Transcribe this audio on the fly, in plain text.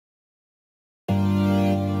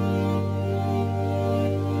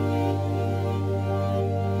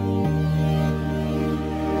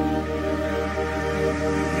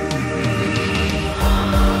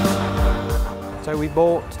we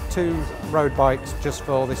bought 2 road bikes just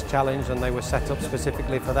for this challenge, and they were set up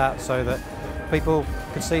specifically for that, so that people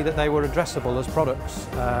could see that they were addressable as products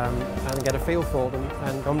and get a feel for them,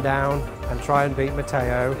 and come down and try and beat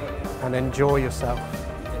Matteo and enjoy yourself.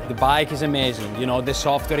 The bike is amazing, you know, the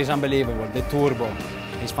software is unbelievable, the turbo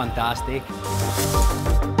is fantastic.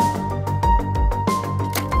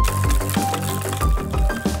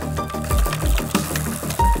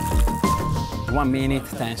 1 minute,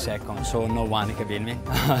 10 seconds, so no one can beat me.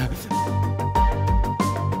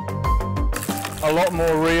 A lot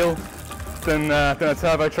more real than a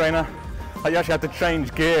turbo trainer. You actually have to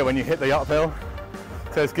change gear when you hit the uphill.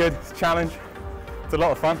 So it's good, it's a challenge, it's a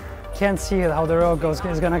lot of fun. Can't see how the road is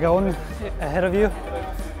going to go ahead of you,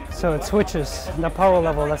 so it switches the power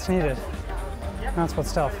level that's needed. That's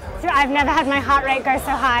what's tough. I've never had my heart rate go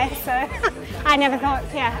so high, so I never thought,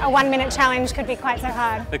 yeah, a 1 minute challenge could be quite so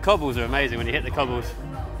hard. The cobbles are amazing. When you hit the cobbles,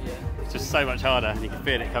 it's just so much harder and you can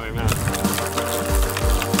feel it coming around.